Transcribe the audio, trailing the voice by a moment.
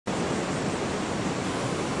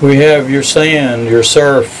We have your sand, your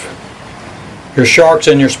surf, your sharks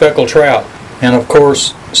and your speckled trout, and of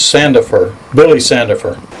course Sandifer, Billy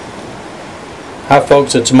Sandifer. Hi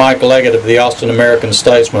folks, it's Mike Leggett of the Austin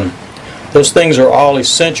American-Statesman. Those things are all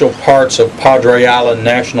essential parts of Padre Island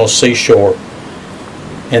National Seashore.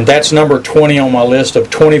 And that's number 20 on my list of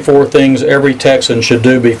 24 things every Texan should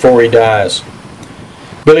do before he dies.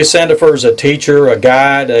 Billy Sandifer is a teacher, a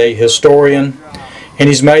guide, a historian, and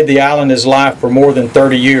he's made the island his life for more than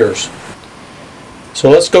 30 years. So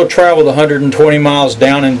let's go travel the 120 miles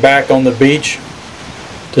down and back on the beach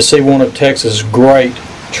to see one of Texas' great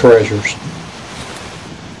treasures.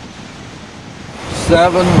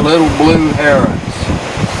 7 little blue herons.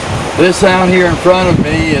 This out here in front of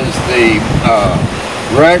me is the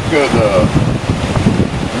wreck of the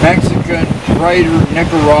Mexican freighter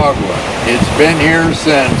Nicaragua. It's been here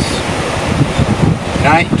since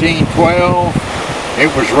 1912. It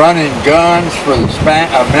was running guns for the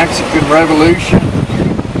Mexican Revolution,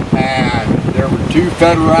 and there were 2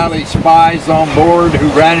 Federale spies on board who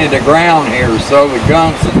ran it aground here, so the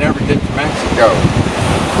guns would never get to Mexico.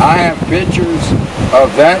 I have pictures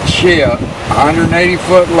of that ship, 180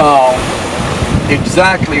 foot long,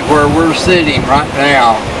 exactly where we're sitting right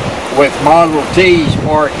now, with Model Ts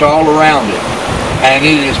parked all around it. And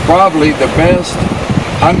it is probably the best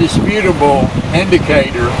undisputable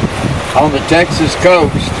indicator on the Texas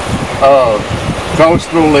coast of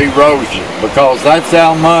coastal erosion, because that's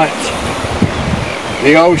how much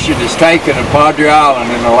the ocean has taken of Padre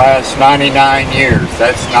Island in the last 99 years.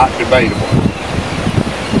 That's not debatable.